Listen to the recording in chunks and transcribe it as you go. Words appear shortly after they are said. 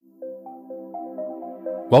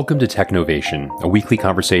Welcome to Technovation, a weekly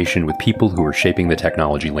conversation with people who are shaping the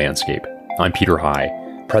technology landscape. I'm Peter High,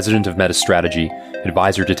 President of Meta Strategy,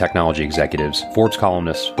 advisor to technology executives, Forbes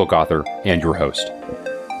columnist, book author, and your host.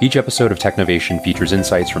 Each episode of Technovation features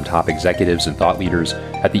insights from top executives and thought leaders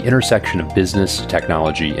at the intersection of business,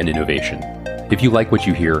 technology, and innovation. If you like what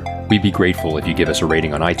you hear, we'd be grateful if you give us a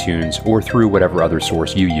rating on iTunes or through whatever other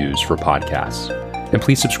source you use for podcasts. And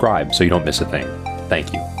please subscribe so you don't miss a thing.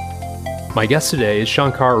 Thank you. My guest today is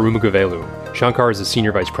Shankar Arumugavelu. Shankar is a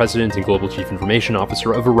Senior Vice President and Global Chief Information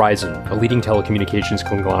Officer of Verizon, a leading telecommunications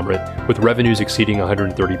conglomerate with revenues exceeding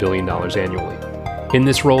 $130 billion annually. In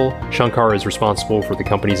this role, Shankar is responsible for the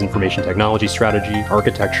company's information technology strategy,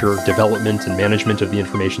 architecture, development, and management of the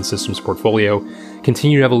information systems portfolio,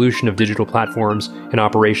 continued evolution of digital platforms, and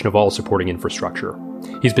operation of all supporting infrastructure.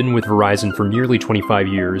 He's been with Verizon for nearly 25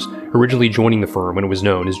 years, originally joining the firm when it was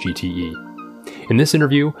known as GTE. In this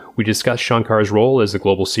interview, we discuss Shankar's role as the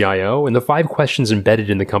global CIO and the 5 questions embedded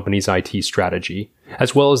in the company's IT strategy,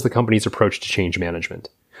 as well as the company's approach to change management.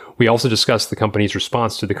 We also discuss the company's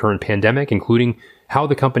response to the current pandemic, including how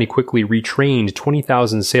the company quickly retrained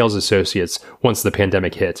 20,000 sales associates once the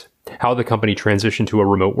pandemic hit, how the company transitioned to a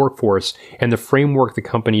remote workforce, and the framework the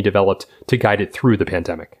company developed to guide it through the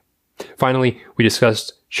pandemic. Finally, we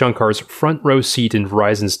discussed Shankar's front row seat in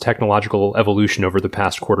Verizon's technological evolution over the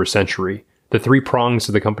past quarter century, the 3 prongs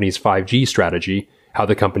of the company's 5G strategy, how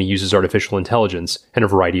the company uses artificial intelligence, and a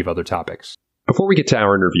variety of other topics. Before we get to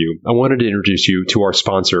our interview, I wanted to introduce you to our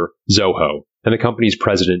sponsor, Zoho, and the company's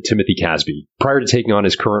president, Timothy Casby. Prior to taking on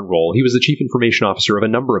his current role, he was the chief information officer of a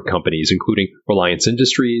number of companies, including Reliance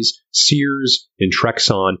Industries, Sears,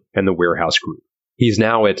 Intrexon, and the Warehouse Group. He's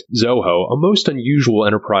now at Zoho, a most unusual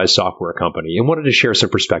enterprise software company, and wanted to share some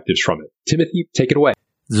perspectives from it. Timothy, take it away.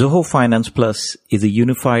 Zoho Finance Plus is a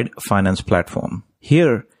unified finance platform.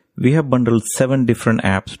 Here, we have bundled 7 different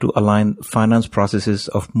apps to align finance processes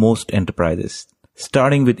of most enterprises,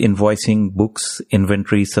 starting with invoicing, books,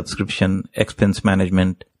 inventory, subscription, expense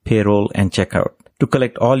management, payroll, and checkout, to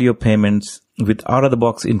collect all your payments with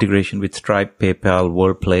out-of-the-box integration with Stripe, PayPal,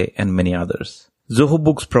 WorldPlay, and many others. Zoho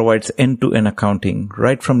Books provides end-to-end accounting,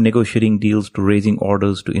 right from negotiating deals to raising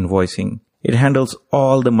orders to invoicing. It handles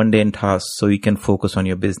all the mundane tasks so you can focus on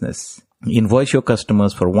your business. Invoice your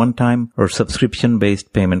customers for one-time or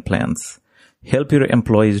subscription-based payment plans. Help your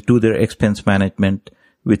employees do their expense management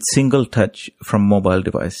with single touch from mobile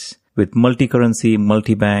device, with multi-currency,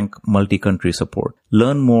 multi-bank, multi-country support.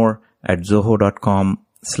 Learn more at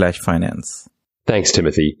zoho.com/finance. Thanks,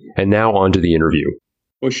 Timothy. And now on to the interview.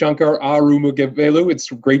 Well, Shankar Arumugavelu, it's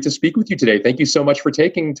great to speak with you today. Thank you so much for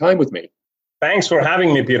taking time with me. Thanks for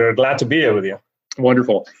having me, Peter. Glad to be here with you.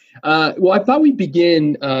 Wonderful. Well, I thought we'd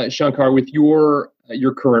begin, Shankar, with your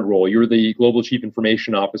current role. You're the Global Chief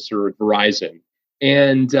Information Officer at Verizon.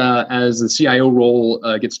 And as the CIO role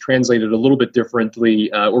gets translated a little bit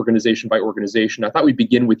differently, organization by organization, I thought we'd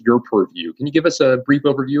begin with your purview. Can you give us a brief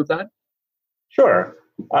overview of that? Sure.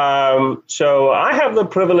 So I have the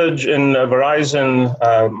privilege in Verizon,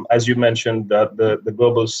 as you mentioned, the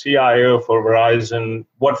global CIO for Verizon.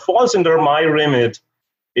 What falls under my remit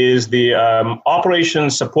is the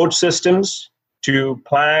operations support systems to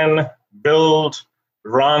plan, build,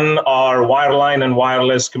 run our wireline and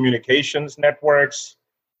wireless communications networks,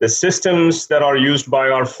 the systems that are used by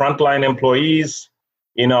our frontline employees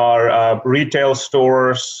in our retail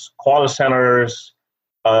stores, call centers,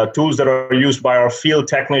 tools that are used by our field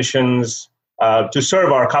technicians to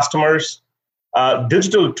serve our customers,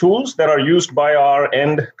 digital tools that are used by our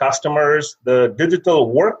end customers, the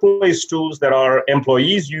digital workplace tools that our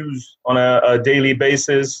employees use on a daily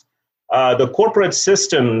basis, the corporate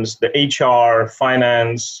systems, the HR,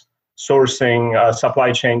 finance, sourcing,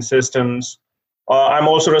 supply chain systems. I'm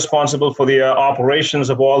also responsible for the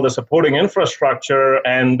operations of all the supporting infrastructure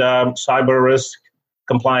and cyber risk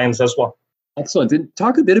compliance as well. Excellent. And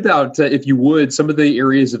talk a bit about, if you would, some of the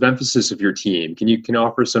areas of emphasis of your team. Can you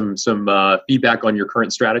offer some feedback on your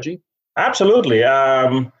current strategy? Absolutely.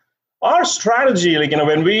 Our strategy,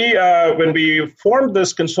 when we formed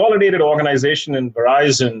this consolidated organization in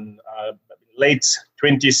Verizon late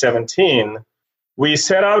 2017, we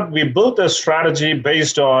built a strategy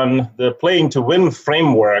based on the playing to win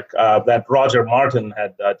framework that Roger Martin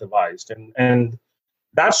had devised. And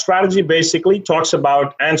that strategy basically talks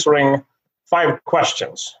about answering 5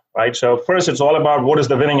 questions, right? So first, it's all about what is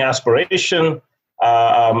the winning aspiration,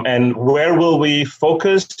 and where will we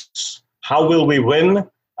focus? How will we win?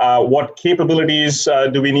 What capabilities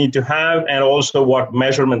do we need to have? And also what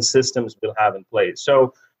measurement systems we'll have in place.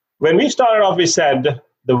 So when we started off, we said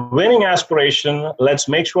the winning aspiration, let's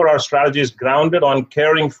make sure our strategy is grounded on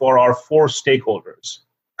caring for our 4 stakeholders.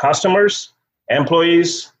 customers,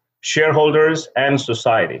 employees, shareholders, and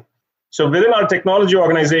society. So within our technology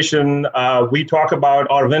organization, we talk about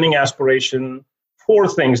our winning aspiration, 4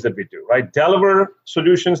 things that we do, right? Deliver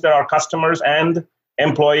solutions that our customers and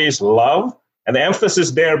employees love. And the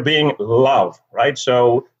emphasis there being love, right?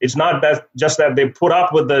 So it's not that just that they put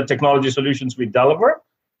up with the technology solutions we deliver.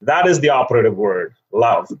 That is the operative word,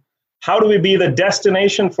 love. How do we be the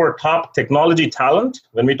destination for top technology talent?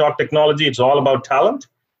 When we talk technology, it's all about talent.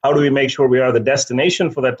 How do we make sure we are the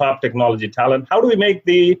destination for that top technology talent? How do we make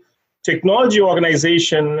the technology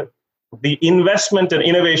organization the investment and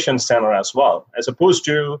innovation center as well, as opposed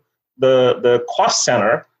to the cost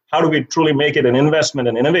center? How do we truly make it an investment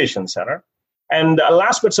and innovation center? And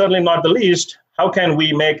last but certainly not the least, how can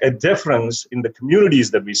we make a difference in the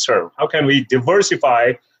communities that we serve? How can we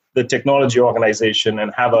diversify the technology organization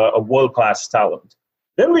and have a world-class talent?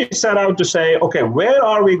 Then we set out to say, okay, where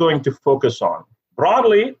are we going to focus on?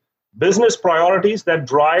 Broadly, business priorities that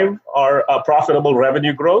drive our profitable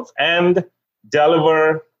revenue growth and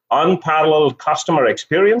deliver unparalleled customer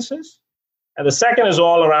experiences. And the second is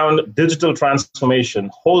all around digital transformation,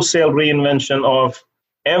 wholesale reinvention of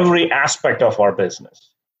every aspect of our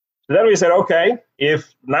business. So then we said, okay,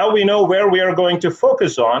 if now we know where we are going to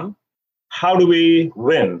focus on, how do we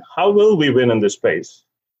win? How will we win in this space?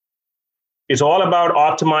 It's all about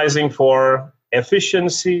optimizing for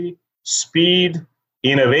efficiency, speed,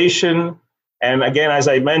 innovation. And again, as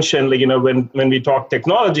I mentioned, when we talk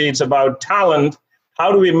technology, it's about talent.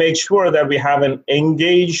 How do we make sure that we have an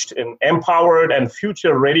engaged and empowered and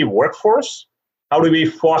future-ready workforce? How do we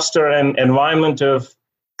foster an environment of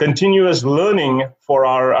continuous learning for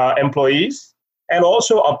our employees, and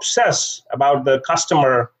also obsess about the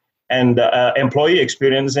customer and employee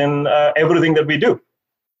experience in everything that we do?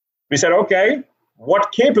 We said, okay,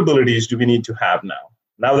 what capabilities do we need to have now?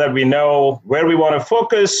 Now that we know where we want to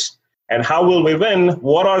focus and how will we win,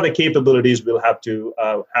 what are the capabilities we'll have to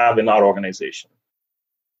have in our organization?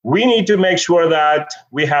 We need to make sure that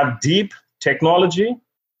we have deep technology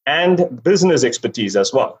and business expertise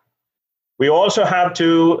as well. We also have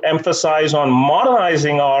to emphasize on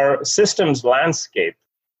modernizing our systems landscape,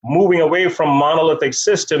 moving away from monolithic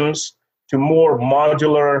systems to more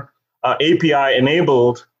modular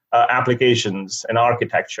API-enabled applications and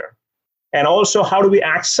architecture. And also, how do we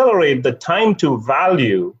accelerate the time to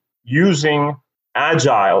value using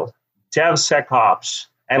Agile, DevSecOps,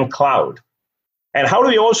 and cloud? And how do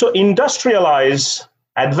we also industrialize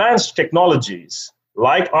advanced technologies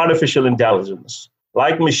like artificial intelligence,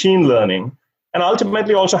 like machine learning, and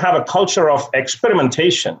ultimately also have a culture of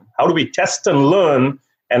experimentation? How do we test and learn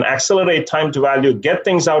and accelerate time to value, get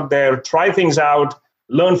things out there, try things out,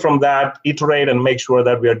 learn from that, iterate, and make sure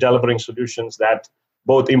that we are delivering solutions that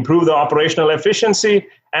both improve the operational efficiency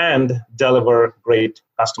and deliver great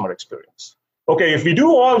customer experience? Okay, if we do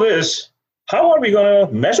all this, how are we going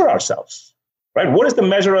to measure ourselves? Right? What is the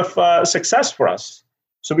measure of success for us?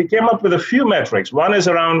 So we came up with a few metrics. One is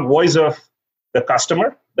around voice of the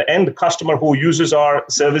customer, the end customer who uses our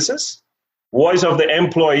services, voice of the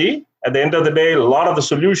employee. At the end of the day, a lot of the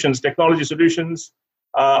solutions, technology solutions,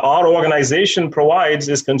 our organization provides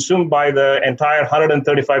is consumed by the entire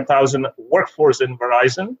 135,000 workforce in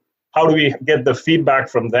Verizon. How do we get the feedback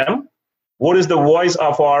from them? What is the voice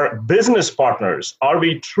of our business partners? Are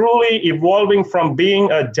we truly evolving from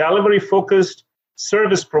being a delivery-focused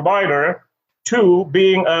service provider to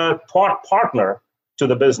being a thought partner to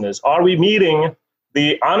the business? Are we meeting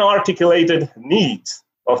the unarticulated needs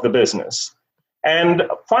of the business? And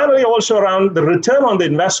finally, also around the return on the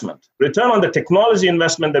investment, return on the technology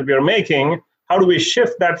investment that we are making. How do we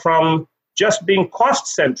shift that from just being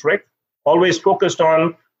cost-centric, always focused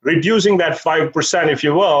on reducing that 5%, if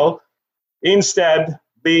you will, instead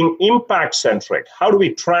being impact-centric? How do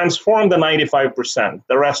we transform the 95%,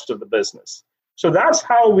 the rest of the business? So that's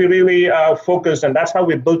how we really focused, and that's how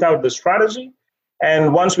we built out the strategy.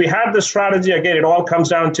 And once we have the strategy, again, it all comes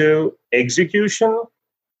down to execution,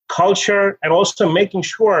 culture, and also making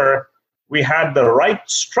sure we had the right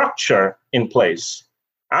structure in place.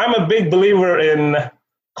 I'm a big believer in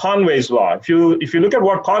Conway's Law. If you look at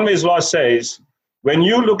what Conway's Law says, when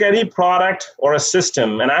you look at any product or a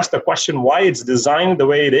system and ask the question why it's designed the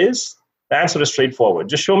way it is, the answer is straightforward.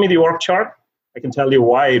 Just show me the org chart. I can tell you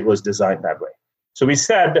why it was designed that way. So we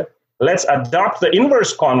said, let's adopt the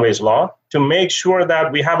inverse Conway's Law to make sure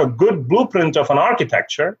that we have a good blueprint of an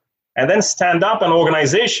architecture, and then stand up an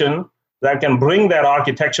organization that can bring that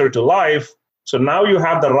architecture to life. So now you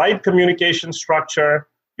have the right communication structure.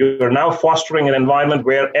 You're now fostering an environment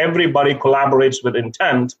where everybody collaborates with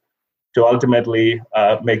intent to ultimately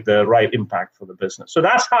make the right impact for the business. So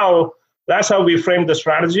that's how that's how we framed the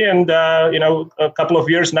strategy. And, a couple of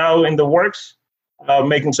years now in the works,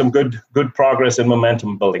 making some good progress and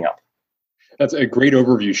momentum building up. That's a great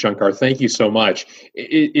overview, Shankar. Thank you so much.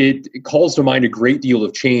 It calls to mind a great deal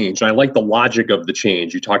of change. And I like the logic of the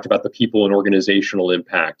change. You talked about the people and organizational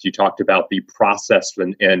impact. You talked about the process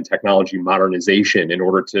and technology modernization in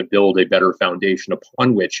order to build a better foundation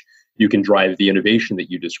upon which you can drive the innovation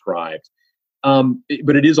that you described.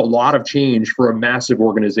 But it is a lot of change for a massive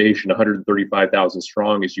organization, 135,000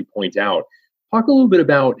 strong, as you point out. Talk a little bit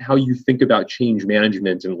about how you think about change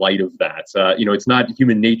management in light of that. It's not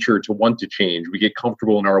human nature to want to change. We get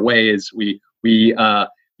comfortable in our ways. We find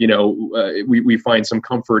some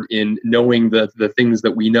comfort in knowing the things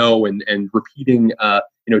that we know and repeating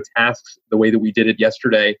tasks the way that we did it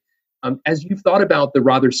yesterday. As you've thought about the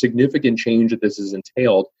rather significant change that this has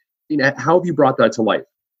entailed, how have you brought that to life?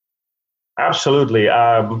 Absolutely.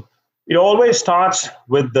 It always starts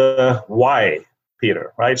with the why,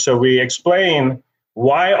 Peter, right? So we explain,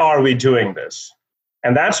 why are we doing this?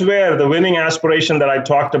 And that's where the winning aspiration that I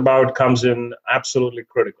talked about comes in absolutely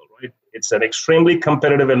critical, right? It's an extremely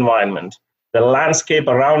competitive environment. The landscape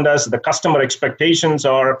around us, the customer expectations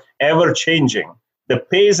are ever changing. The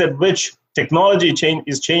pace at which technology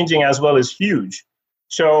is changing as well is huge.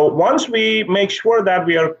 So once we make sure that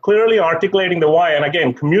we are clearly articulating the why, and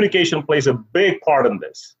again, communication plays a big part in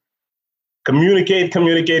this. Communicate.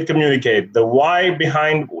 The why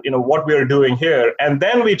behind what we are doing here. And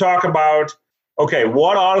then we talk about, okay,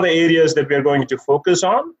 what are the areas that we are going to focus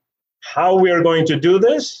on, how we are going to do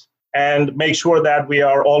this, and make sure that we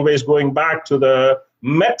are always going back to the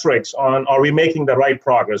metrics on, are we making the right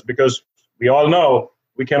progress? Because we all know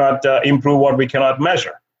we cannot improve what we cannot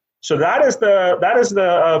measure. So that is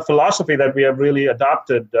the philosophy that we have really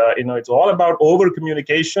adopted. It's all about over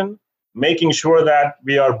communication, making sure that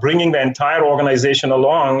we are bringing the entire organization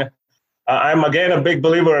along. I'm again a big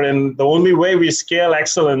believer in the only way we scale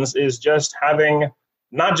excellence is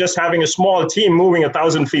not just having a small team moving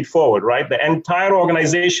 1,000 feet forward, right? The entire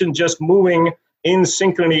organization just moving in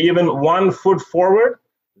synchrony, even 1 foot forward.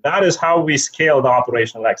 That is how we scale the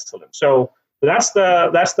operational excellence. So that's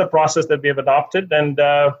the process that we have adopted, and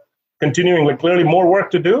continuing, clearly more work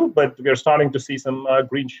to do, but we're starting to see some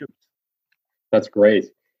green shoots. That's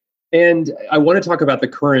great. And I want to talk about the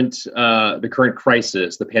current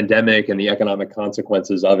crisis, the pandemic, and the economic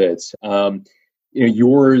consequences of it.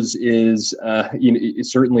 Yours is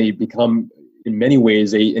it's certainly become in many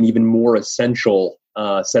ways an even more essential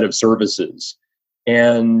set of services,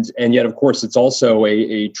 and yet, of course, it's also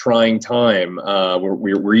a trying time.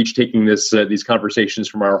 We're each taking these conversations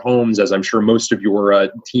from our homes, as I'm sure most of your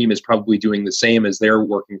team is probably doing the same as they're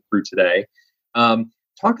working through today.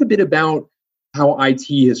 Talk a bit about how IT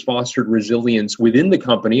has fostered resilience within the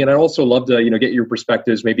company. And I'd also love to, get your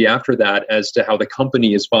perspectives maybe after that as to how the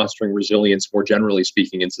company is fostering resilience more generally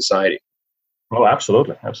speaking in society. Oh,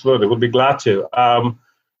 absolutely. We'll be glad to. As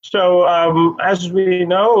we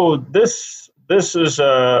know, this is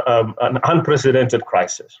an unprecedented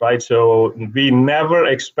crisis, right? So we never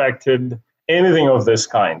expected anything of this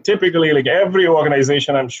kind. Typically, every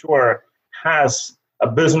organization, I'm sure, has a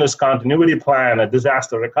business continuity plan, a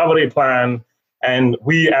disaster recovery plan, and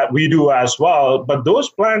we do as well. But those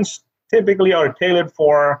plans typically are tailored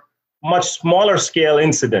for much smaller scale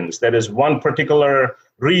incidents. That is one particular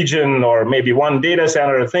region or maybe one data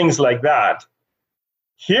center, things like that.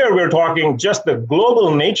 Here we're talking just the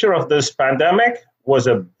global nature of this pandemic was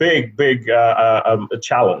a big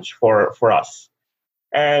challenge for us.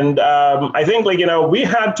 And I think we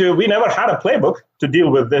never had a playbook to deal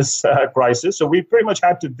with this crisis. So we pretty much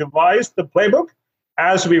had to devise the playbook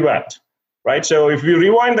as we went. Right. So if we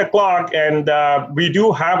rewind the clock, and we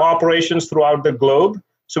do have operations throughout the globe.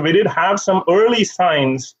 So we did have some early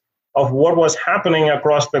signs of what was happening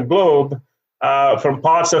across the globe from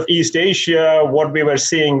parts of East Asia, what we were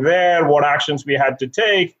seeing there, what actions we had to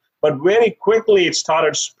take. But very quickly it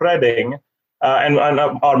started spreading. And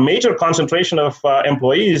our major concentration of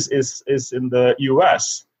employees is in the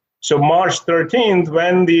US. So March 13th,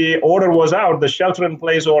 when the order was out, the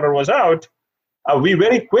shelter-in-place order was out, we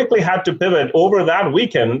very quickly had to pivot. Over that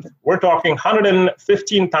weekend, we're talking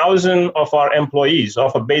 115,000 of our employees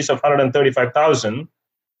off a base of 135,000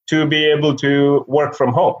 to be able to work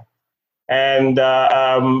from home. And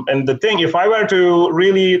the thing, if I were to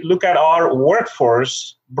really look at our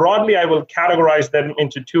workforce, broadly, I will categorize them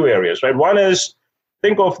into two areas, right? One is,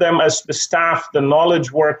 think of them as the staff, the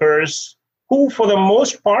knowledge workers, who for the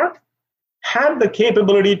most part had the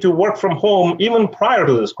capability to work from home even prior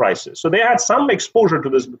to this crisis. So they had some exposure to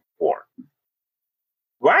this before.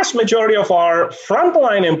 Vast majority of our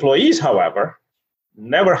frontline employees, however,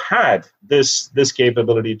 never had this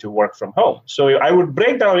capability to work from home. So I would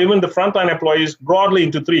break down even the frontline employees broadly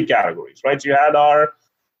into three categories, right? So you had our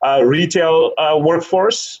retail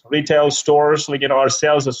workforce, retail stores, like our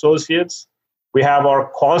sales associates. We have our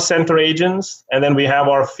call center agents, and then we have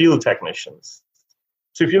our field technicians.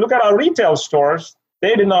 So if you look at our retail stores,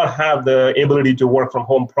 they did not have the ability to work from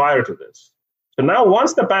home prior to this. So now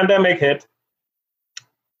once the pandemic hit,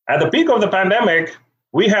 at the peak of the pandemic,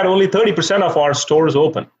 we had only 30% of our stores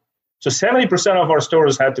open. So 70% of our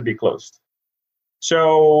stores had to be closed.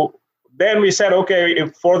 So then we said, okay,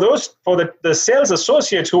 for the sales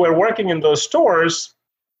associates who were working in those stores,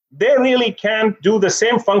 they really can't do the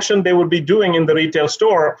same function they would be doing in the retail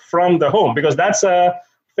store from the home, because that's a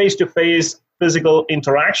face-to-face physical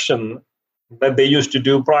interaction that they used to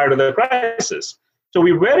do prior to the crisis. So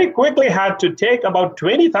we very quickly had to take about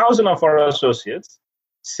 20,000 of our associates,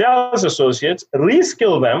 sales associates,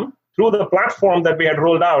 reskill them through the platform that we had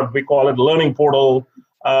rolled out. We call it Learning Portal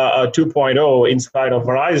 2.0 inside of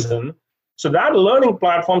Verizon. So that learning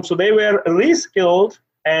platform, so they were reskilled,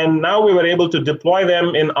 and now we were able to deploy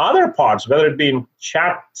them in other parts, whether it be in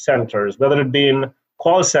chat centers, whether it be in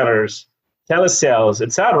call centers, telesales,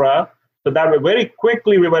 etc. So that very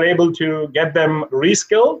quickly we were able to get them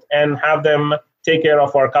reskilled and have them take care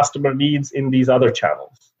of our customer needs in these other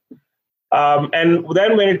channels. And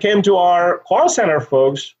then when it came to our call center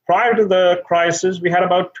folks, prior to the crisis, we had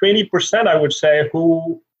about 20%, I would say,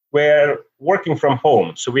 who were working from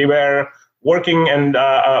home. So we were working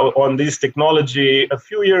on this technology a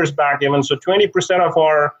few years back even. So 20% of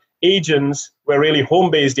our agents were really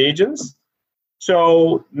home-based agents.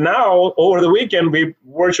 So now, over the weekend, we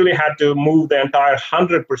virtually had to move the entire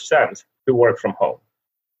 100% to work from home,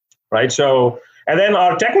 right? So, and then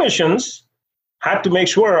our technicians had to make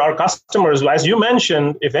sure our customers, as you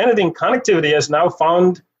mentioned, if anything, connectivity has now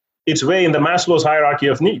found its way in the Maslow's hierarchy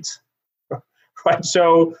of needs, right?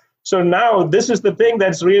 So now this is the thing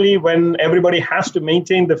that's really when everybody has to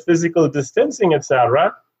maintain the physical distancing,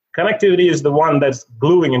 etc. Connectivity is the one that's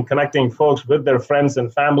gluing and connecting folks with their friends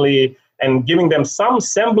and family and giving them some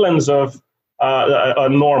semblance of a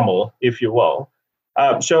normal, if you will.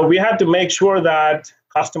 So we had to make sure that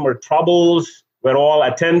customer troubles were all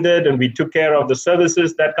attended, and we took care of the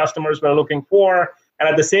services that customers were looking for, and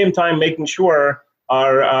at the same time making sure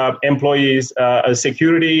our employees'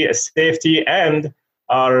 security, safety, and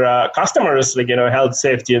our customers' health,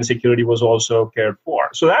 safety, and security was also cared for.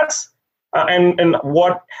 So that's and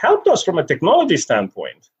what helped us from a technology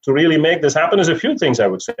standpoint to really make this happen is a few things, I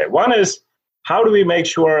would say. One is, how do we make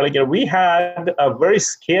sure we had a very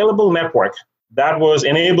scalable network that was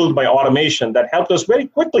enabled by automation that helped us very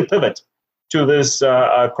quickly pivot to this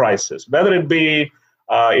crisis, whether it be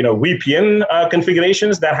VPN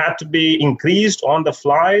configurations that had to be increased on the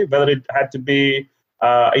fly, whether it had to be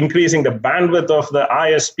increasing the bandwidth of the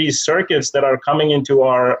ISP circuits that are coming into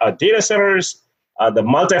our data centers, the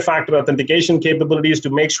multi-factor authentication capabilities to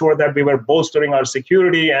make sure that we were bolstering our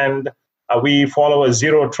security, and we follow a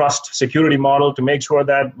zero trust security model to make sure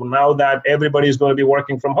that now that everybody is going to be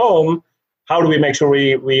working from home, how do we make sure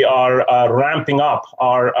we are ramping up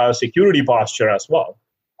our security posture as well?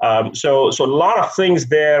 So a lot of things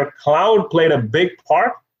there. Cloud played a big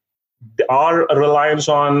part. Our reliance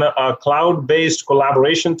on cloud-based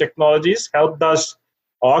collaboration technologies helped us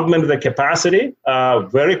augment the capacity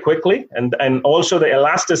very quickly, and also the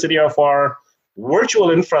elasticity of our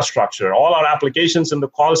virtual infrastructure. All our applications in the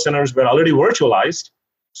call centers were already virtualized.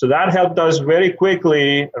 So that helped us very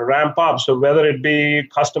quickly ramp up. So whether it be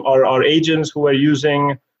custom or our agents who were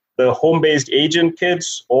using the home-based agent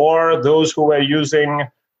kits, or those who were using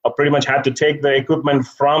pretty much had to take the equipment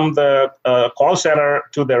from the call center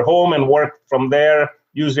to their home and work from there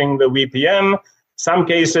using the VPN. Some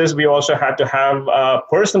cases, we also had to have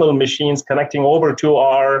personal machines connecting over to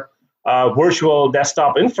our virtual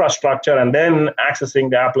desktop infrastructure and then accessing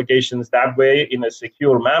the applications that way in a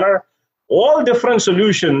secure manner. All different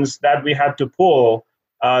solutions that we had to pull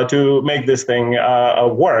to make this thing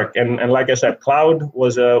work. And like I said, cloud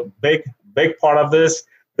was a big part of this.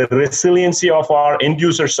 The resiliency of our end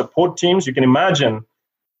user support teams, you can imagine,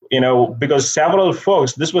 because several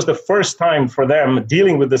folks, this was the first time for them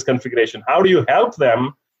dealing with this configuration. How do you help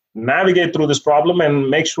them navigate through this problem and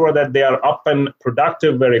make sure that they are up and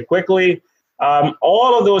productive very quickly?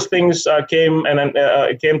 All of those things came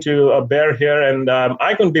to bear here, and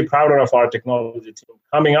I couldn't be prouder of our technology team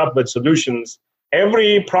coming up with solutions.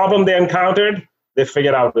 Every problem they encountered, they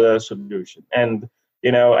figured out the solution. And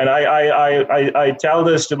I tell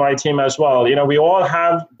this to my team as well. We all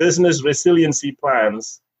have business resiliency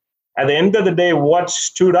plans. At the end of the day, what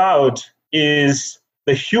stood out is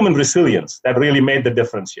the human resilience that really made the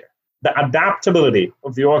difference here. The adaptability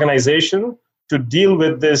of the organization to deal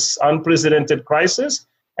with this unprecedented crisis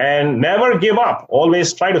and never give up.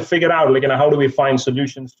 Always try to figure out, how do we find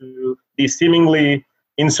solutions to these seemingly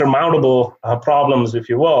insurmountable problems, if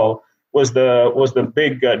you will, was the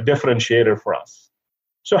big differentiator for us.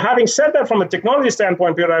 So having said that from a technology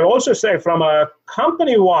standpoint, Peter, I also say from a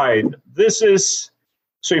company-wide,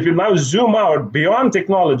 so if you now zoom out beyond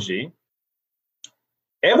technology,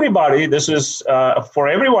 everybody, for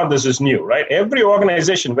everyone, this is new, right? Every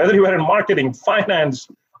organization, whether you are in marketing, finance,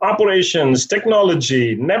 operations,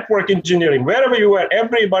 technology, network engineering, wherever you were,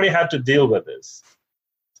 everybody had to deal with this.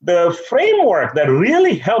 The framework that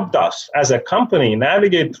really helped us as a company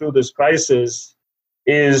navigate through this crisis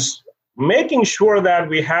is making sure that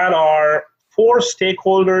we had our 4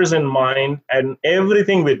 stakeholders in mind and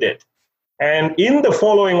everything we did. And in the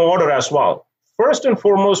following order as well. First and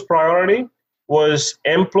foremost priority was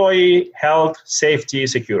employee health, safety,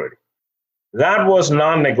 security. That was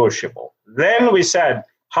non-negotiable. Then we said,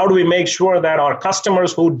 how do we make sure that our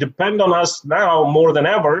customers who depend on us now more than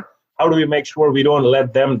ever, how do we make sure we don't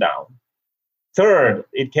let them down? Third,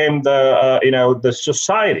 it came the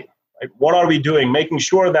society. Right? What are we doing? Making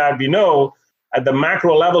sure that we know at the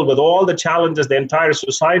macro level with all the challenges, the entire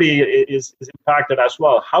society is impacted as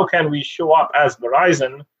well. How can we show up as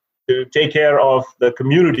Verizon to take care of the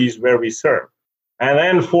communities where we serve? And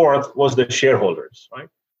then fourth was the shareholders, right?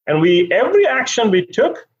 And every action we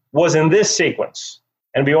took was in this sequence.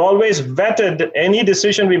 And we always vetted any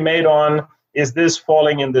decision we made on, is this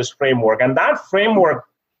falling in this framework? And that framework,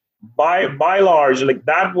 by large,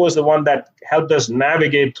 that was the one that helped us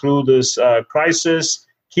navigate through this crisis,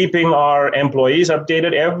 keeping our employees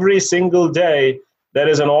updated every single day. There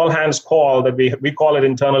is an all-hands call that we call it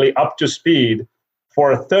internally up to speed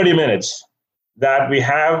for 30 minutes that we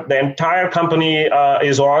have. The entire company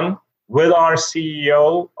is on with our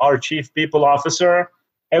CEO, our chief people officer,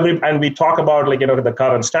 and we talk about the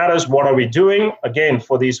current status. What are we doing? Again,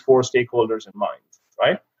 for these 4 stakeholders in mind,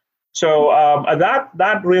 right? So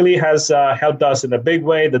that really has helped us in a big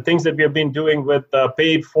way. The things that we have been doing with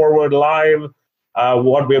Paid Forward Live,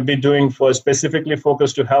 what we have been doing for specifically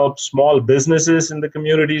focused to help small businesses in the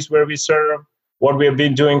communities where we serve, what we have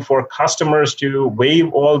been doing for customers to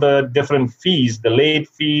waive all the different fees, the late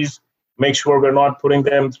fees, make sure we're not putting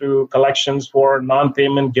them through collections for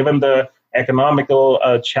non-payment, given the economical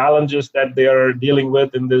challenges that they are dealing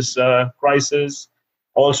with in this crisis.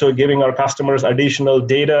 Also giving our customers additional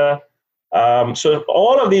data. So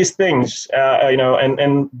all of these things,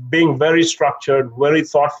 and being very structured, very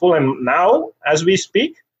thoughtful. And now, as we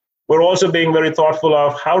speak, we're also being very thoughtful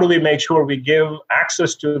of how do we make sure we give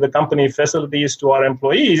access to the company facilities to our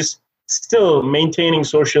employees, still maintaining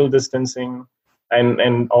social distancing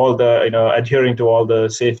and all the, adhering to all the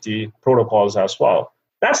safety protocols as well.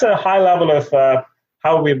 That's a high level of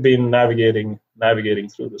how we've been navigating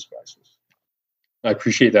through this crisis. I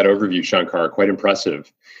appreciate that overview, Shankar. Quite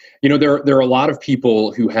impressive. There are a lot of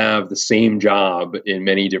people who have the same job in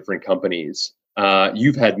many different companies.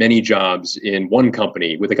 You've had many jobs in one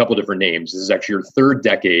company with a couple different names. This is actually your 3rd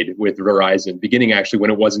decade with Verizon, beginning actually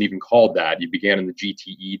when it wasn't even called that. You began in the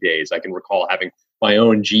GTE days. I can recall having my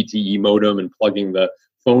own GTE modem and plugging the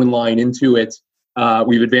phone line into it.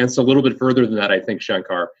 We've advanced a little bit further than that, I think,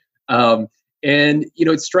 Shankar. And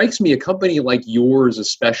it strikes me, a company like yours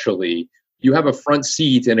especially, you have a front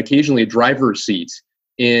seat and occasionally a driver's seat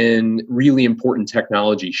in really important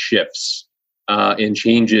technology shifts and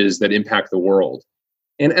changes that impact the world.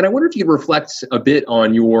 And I wonder if you could reflect a bit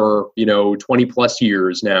on your 20 plus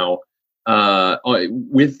years now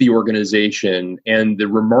with the organization and the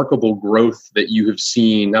remarkable growth that you have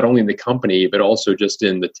seen, not only in the company, but also just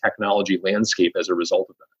in the technology landscape as a result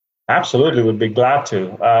of that. Absolutely, would be glad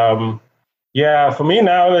to. For me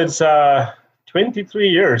now, it's 23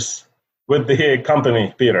 years with the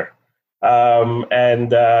company, Peter. After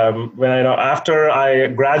I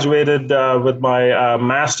graduated with my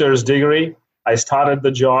master's degree, I started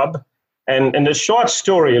the job. And in the short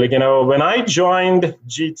story, when I joined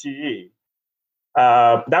GTE,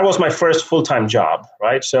 that was my first full-time job,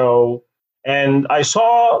 right? So, and I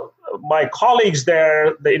saw my colleagues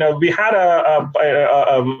there. We had a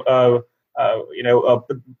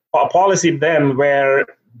policy then where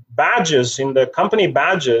badges, in the company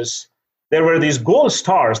badges, there were these gold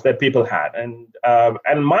stars that people had, and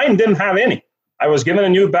mine didn't have any. I was given a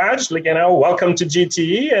new badge, welcome to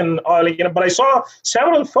GTE, and but I saw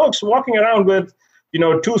several folks walking around with,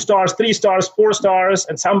 2 stars, 3 stars, 4 stars,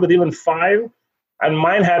 and some with even 5, and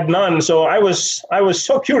mine had none. So I was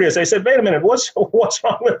so curious. I said, wait a minute, what's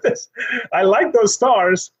wrong with this? I like those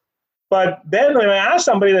stars, But then when I asked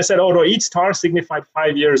somebody, they said, oh, no, each star signified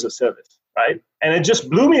 5 years of service, right? And it just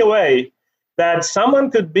blew me away that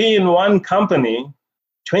someone could be in one company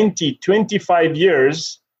 20, 25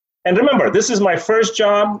 years. And remember, this is my first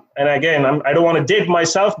job. And again, I don't want to date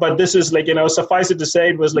myself, but this is like, suffice it to say,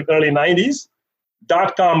 it was like early 90s,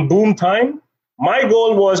 .com boom time. My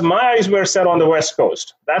goal was my eyes were set on the West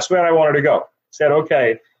Coast. That's where I wanted to go. Said,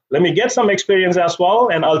 okay, let me get some experience as well.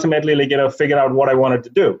 And ultimately, figure out what I wanted to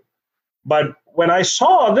do. But when I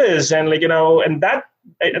saw this and and that,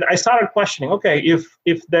 I started questioning, okay,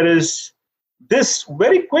 if there is this,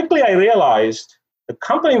 very quickly I realized the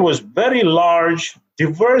company was very large,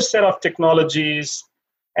 diverse set of technologies,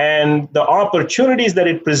 and the opportunities that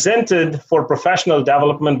it presented for professional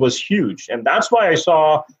development was huge. And that's why I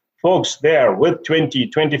saw folks there with 20,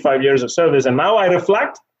 25 years of service. And now I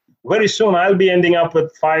reflect, very soon I'll be ending up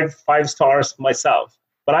with five stars myself.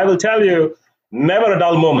 But I will tell you, never a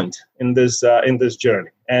dull moment in this journey.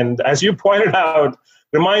 And as you pointed out,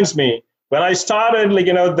 reminds me, when I started,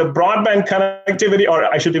 the broadband connectivity, or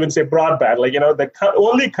I should even say broadband, the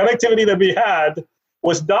only connectivity that we had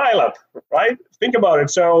was dial-up, right? Think about it.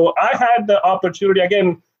 So I had the opportunity,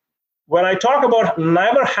 again, when I talk about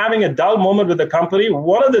never having a dull moment with the company,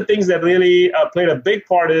 one of the things that really played a big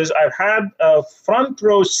part is I've had a front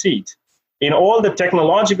row seat in all the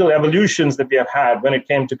technological evolutions that we have had when it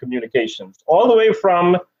came to communications, all the way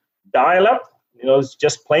from dial-up, it's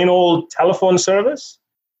just plain old telephone service,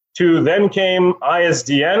 to then came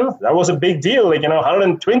ISDN. That was a big deal,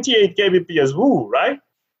 128 kbps, woo, right?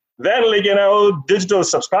 Then, digital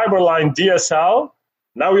subscriber line, DSL.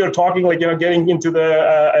 Now we are talking, getting into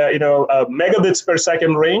the, megabits per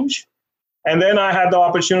second range. And then I had the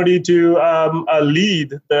opportunity to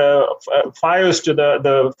lead the FiOS to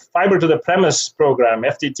the fiber to the premise program,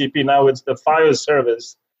 FTTP. Now it's the FiOS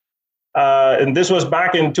service. And this was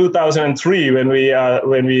back in 2003 when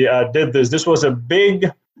we did this. This was a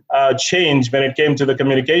big change when it came to the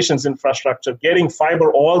communications infrastructure, getting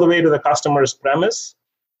fiber all the way to the customer's premise.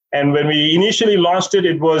 And when we initially launched it,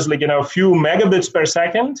 it was a few megabits per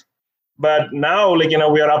second. But now,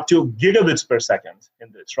 we are up to gigabits per second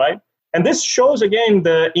in this, right? And this shows, again,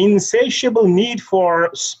 the insatiable need for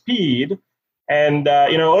speed. And,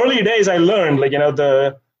 early days I learned,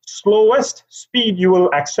 the slowest speed you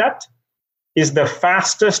will accept is the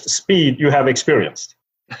fastest speed you have experienced,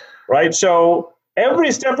 right? So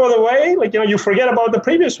every step of the way, you forget about the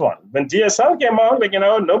previous one. When DSL came out,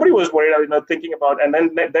 nobody was worried, thinking about, and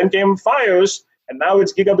then came FiOS, and now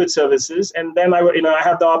it's gigabit services. And then I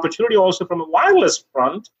have the opportunity also from a wireless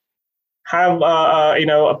front, have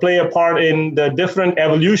play a part in the different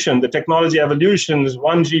evolution, the technology evolutions,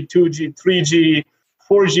 1G, 2G, 3G,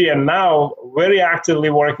 4G, and now very actively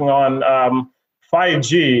working on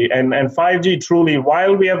 5G. And 5G truly,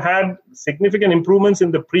 while we have had significant improvements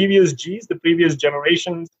in the previous Gs, the previous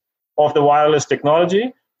generations of the wireless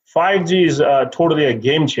technology, 5G is totally a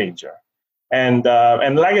game changer. And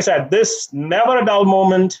like I said, this never a dull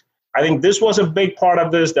moment. I think this was a big part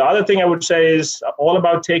of this. The other thing I would say is all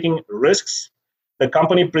about taking risks. The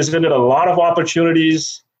company presented a lot of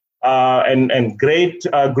opportunities and great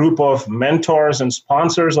group of mentors and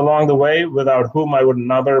sponsors along the way, without whom I would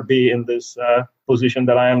never be in this position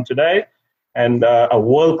that I am today. And a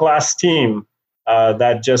world-class team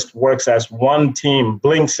that just works as one team,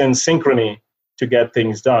 blinks in synchrony to get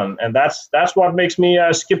things done. And that's what makes me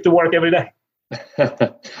skip to work every day.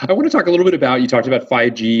 I want to talk a little bit about, you talked about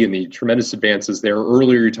 5G and the tremendous advances there.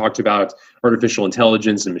 Earlier, you talked about artificial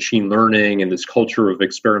intelligence and machine learning and this culture of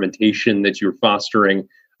experimentation that you're fostering,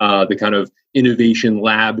 the kind of innovation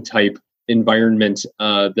lab type environment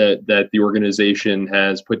that the organization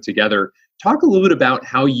has put together. Talk a little bit about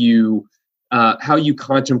how you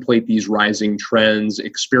contemplate these rising trends,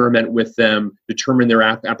 experiment with them, determine their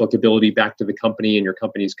applicability back to the company and your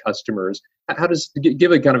company's customers. How does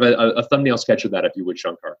give a kind of a thumbnail sketch of that, if you would,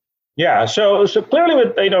 Shankar? Yeah, so clearly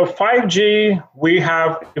with 5G, we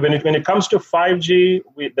have when it comes to 5G,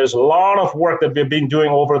 there's a lot of work that we've been doing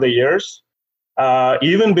over the years.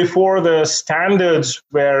 Even before the standards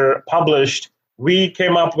were published, we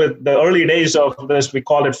came up with the early days of this. We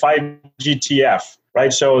called it 5GTF.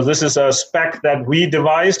 Right, so this is a spec that we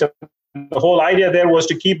devised. The whole idea there was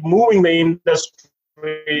to keep moving the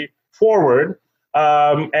industry forward,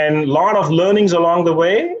 and a lot of learnings along the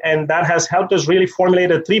way, and that has helped us really formulate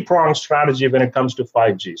a three-pronged strategy when it comes to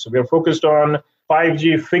 5G. So we are focused on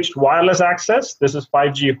 5G fixed wireless access. This is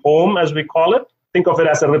 5G home, as we call it. Think of it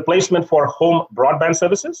as a replacement for home broadband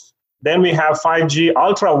services. Then we have 5G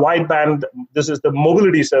ultra wideband. This is the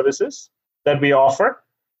mobility services that we offer.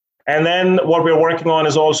 And then what we're working on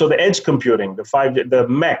is also the edge computing, the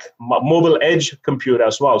MEC, mobile edge compute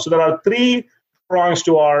as well. So there are three prongs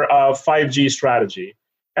to our 5G strategy.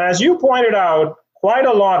 And as you pointed out, quite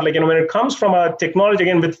a lot, like, when it comes from a technology,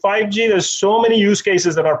 again, with 5G, there's so many use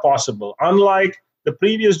cases that are possible. Unlike the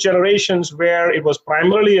previous generations where it was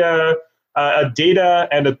primarily a data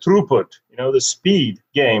and a throughput, the speed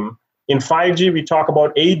game. In 5G, we talk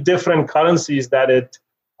about 8 different currencies that it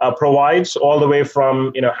provides, all the way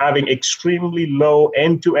from having extremely low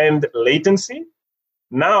end-to-end latency.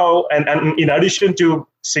 Now, and in addition to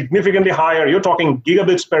significantly higher, you're talking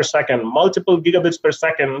gigabits per second, multiple gigabits per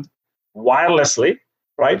second wirelessly,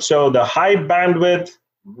 right? So the high bandwidth,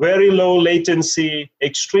 very low latency,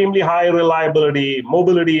 extremely high reliability,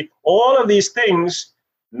 mobility, all of these things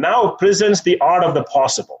now presents the art of the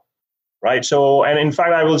possible, right? So, and in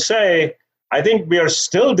fact, I will say, I think we are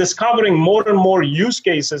still discovering more and more use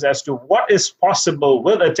cases as to what is possible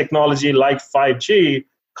with a technology like 5G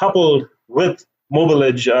coupled with mobile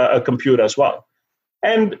edge compute as well.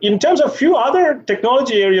 And in terms of a few other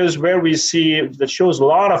technology areas where we see that shows a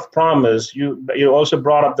lot of promise, you also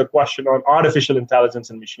brought up the question on artificial intelligence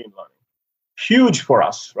and machine learning. Huge for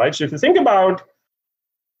us, right? So if you think about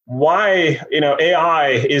why AI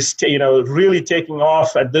is really taking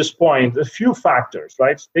off at this point, a few factors,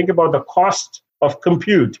 right? Think about the cost of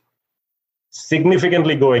compute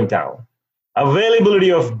significantly going down,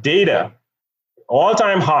 availability of data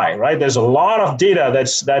all-time high, right? There's a lot of data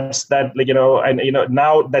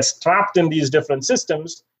now that's trapped in these different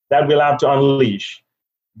systems that we'll have to unleash.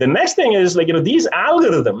 The next thing is these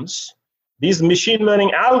algorithms, these machine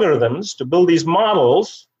learning algorithms to build these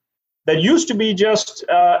models that used to be just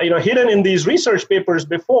hidden in these research papers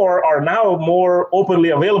before are now more openly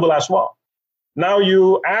available as well. Now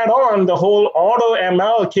you add on the whole auto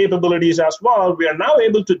ML capabilities as well. We are now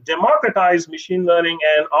able to democratize machine learning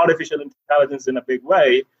and artificial intelligence in a big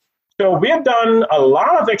way. So we have done a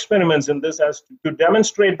lot of experiments in this as to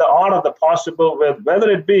demonstrate the art of the possible, with whether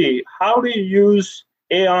it be how do you use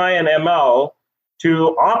AI and ML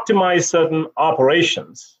to optimize certain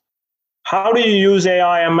operations. How do you use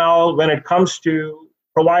AI ML when it comes to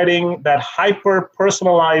providing that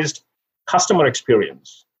hyper-personalized customer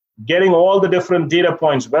experience? Getting all the different data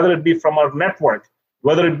points, whether it be from our network,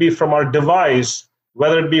 whether it be from our device,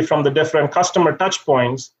 whether it be from the different customer touch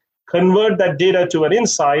points, convert that data to an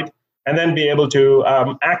insight, and then be able to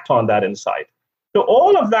act on that insight. So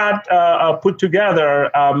all of that put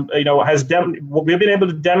together, we've been able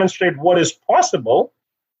to demonstrate what is possible.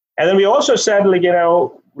 And then we also said,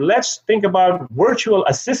 let's think about virtual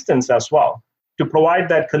assistants as well to provide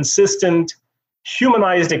that consistent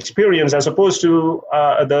humanized experience as opposed to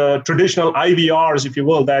the traditional IVRs, if you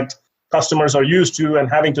will, that customers are used to and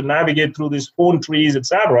having to navigate through these phone trees,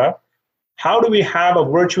 etc. How do we have a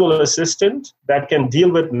virtual assistant that can deal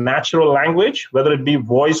with natural language, whether it be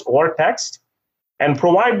voice or text, and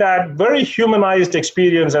provide that very humanized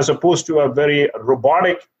experience as opposed to a very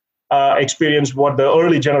robotic experience, what the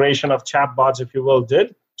early generation of chatbots, if you will,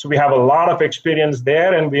 did. So we have a lot of experience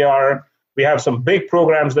there, and we have some big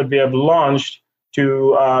programs that we have launched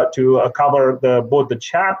to cover both the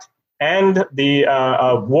chat and the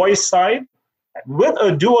voice side, with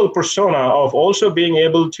a dual persona of also being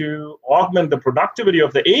able to augment the productivity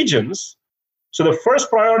of the agents. So the first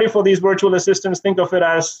priority for these virtual assistants, think of it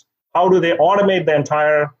as how do they automate the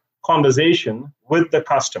entire conversation with the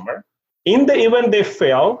customer. In the event they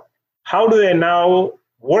fail, how do they now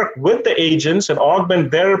work with the agents and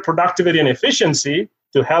augment their productivity and efficiency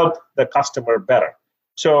to help the customer better?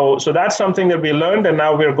 So that's something that we learned, and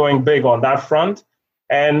now we're going big on that front.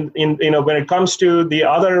 And when it comes to the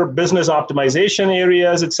other business optimization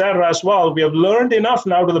areas, et cetera, as well, we have learned enough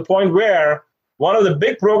now to the point where one of the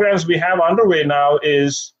big programs we have underway now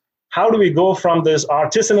is how do we go from this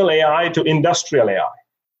artisanal AI to industrial AI,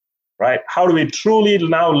 right? How do we truly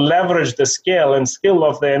now leverage the scale and skill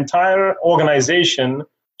of the entire organization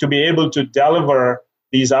to be able to deliver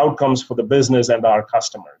these outcomes for the business and our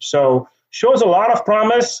customers? So shows a lot of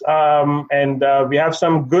promise, and we have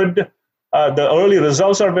some good. The early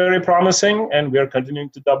results are very promising, and we are continuing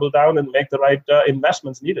to double down and make the right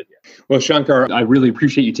investments needed here. Well, Shankar, I really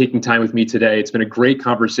appreciate you taking time with me today. It's been a great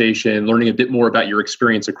conversation, learning a bit more about your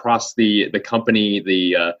experience across the company,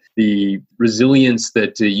 the resilience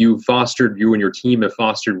that you and your team have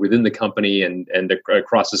fostered within the company and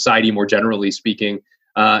across society more generally speaking,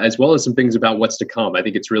 as well as some things about what's to come. I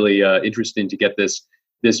think it's really interesting to get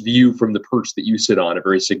this view from the perch that you sit on, a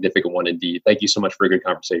very significant one indeed. Thank you so much for a good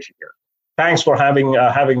conversation here. Thanks for having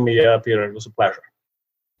me, Peter. It was a pleasure.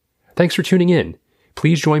 Thanks for tuning in.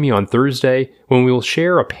 Please join me on Thursday when we will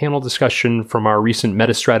share a panel discussion from our recent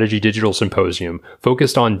MetaStrategy Digital Symposium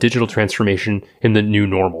focused on digital transformation in the new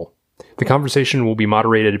normal. The conversation will be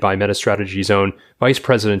moderated by MetaStrategy's own Vice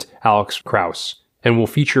President Alex Kraus and will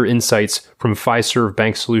feature insights from Fiserv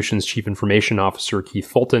Bank Solutions Chief Information Officer Keith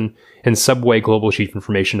Fulton and Subway Global Chief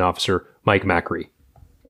Information Officer Mike Macri.